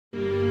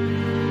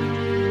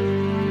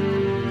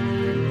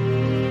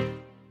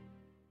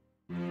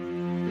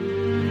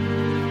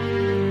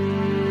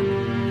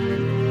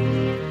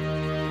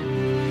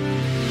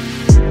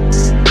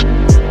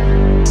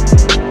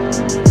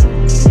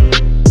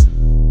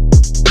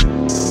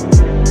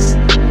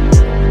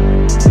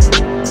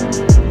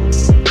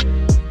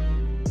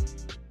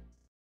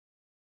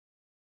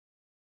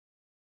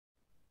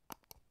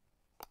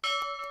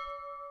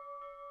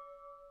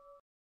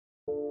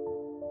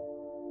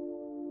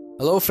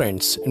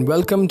friends, and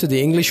welcome to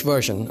the English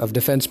version of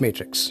Defense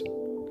Matrix.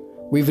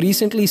 We've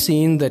recently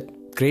seen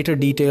that greater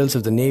details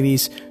of the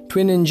Navy's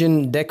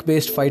twin-engine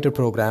deck-based fighter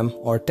program,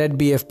 or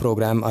TEDBF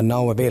program, are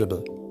now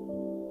available.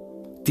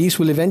 These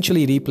will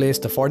eventually replace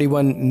the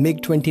 41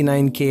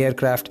 MiG-29K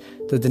aircraft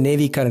that the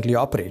Navy currently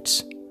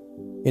operates.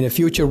 In a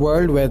future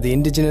world where the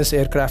indigenous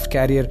aircraft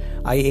carrier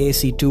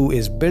IAC-2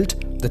 is built,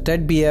 the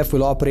TEDBF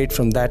will operate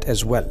from that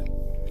as well.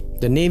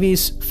 The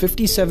Navy's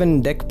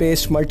 57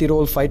 deck-based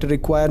multi-role fighter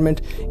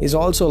requirement is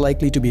also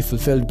likely to be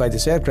fulfilled by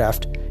this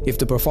aircraft if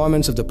the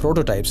performance of the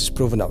prototypes is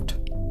proven out.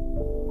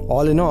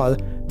 All in all,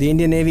 the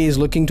Indian Navy is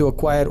looking to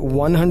acquire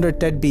 100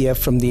 TEDBF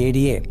from the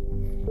ADA.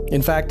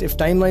 In fact, if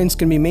timelines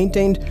can be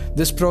maintained,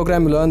 this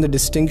program will earn the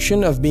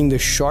distinction of being the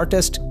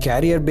shortest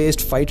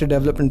carrier-based fighter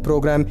development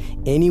program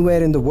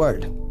anywhere in the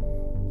world.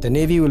 The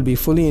Navy will be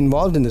fully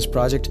involved in this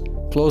project,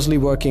 closely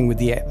working with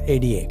the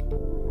ADA.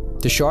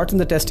 To shorten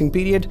the testing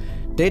period,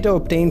 data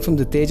obtained from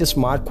the Tejas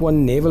Mark I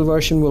naval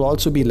version will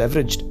also be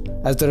leveraged,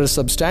 as there are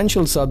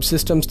substantial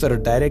subsystems that are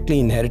directly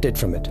inherited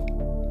from it.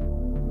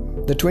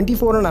 The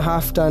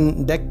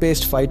 24.5-ton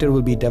deck-based fighter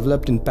will be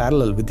developed in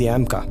parallel with the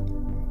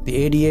AMCA. The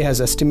ADA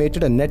has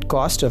estimated a net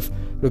cost of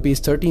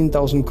Rs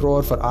 13,000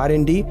 crore for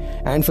R&D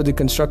and for the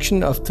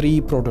construction of 3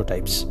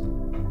 prototypes.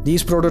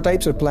 These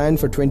prototypes are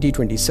planned for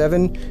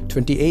 2027,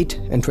 28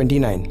 and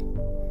 29.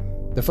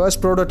 The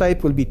first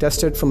prototype will be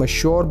tested from a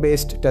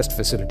shore-based test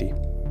facility.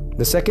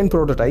 The second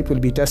prototype will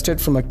be tested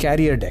from a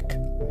carrier deck,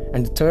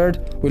 and the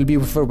third will be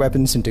for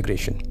weapons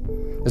integration.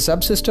 The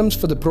subsystems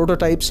for the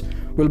prototypes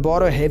will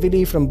borrow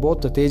heavily from both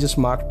the Tejas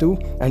Mark II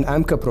and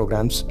AMCA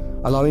programs,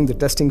 allowing the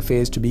testing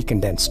phase to be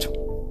condensed.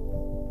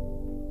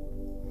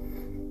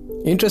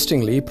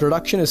 Interestingly,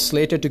 production is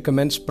slated to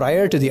commence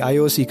prior to the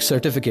IOC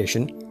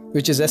certification,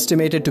 which is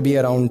estimated to be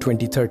around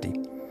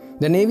 2030.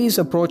 The Navy's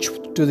approach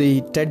to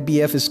the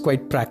TEDBF is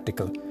quite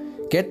practical.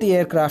 Get the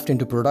aircraft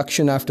into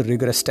production after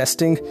rigorous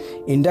testing,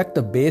 induct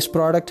the base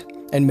product,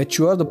 and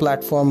mature the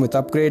platform with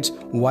upgrades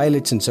while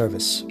it's in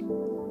service.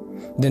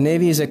 The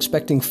Navy is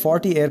expecting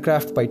 40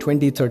 aircraft by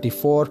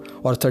 2034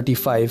 or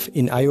 35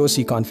 in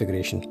IOC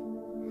configuration.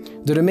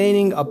 The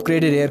remaining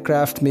upgraded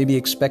aircraft may be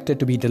expected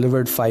to be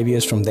delivered 5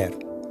 years from there.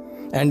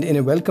 And in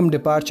a welcome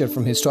departure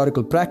from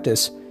historical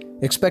practice,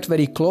 expect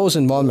very close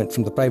involvement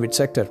from the private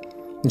sector,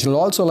 which will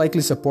also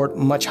likely support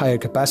much higher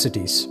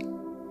capacities.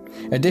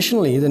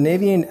 Additionally, the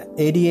Navy and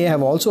ADA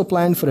have also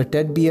planned for a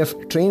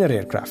TEDBF trainer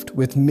aircraft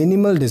with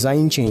minimal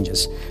design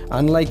changes,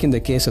 unlike in the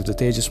case of the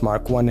Tejas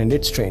Mark I and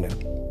its trainer.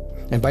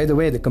 And by the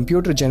way, the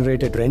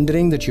computer-generated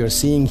rendering that you're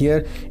seeing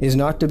here is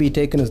not to be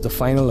taken as the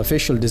final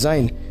official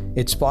design.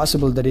 It's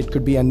possible that it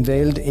could be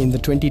unveiled in the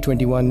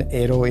 2021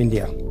 Aero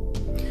India.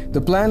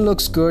 The plan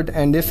looks good,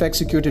 and if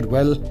executed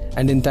well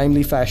and in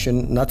timely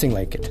fashion, nothing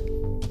like it.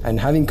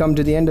 And having come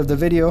to the end of the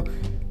video,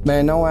 may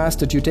I now ask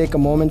that you take a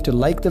moment to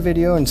like the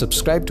video and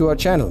subscribe to our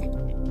channel.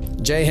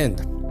 Jai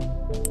Hind.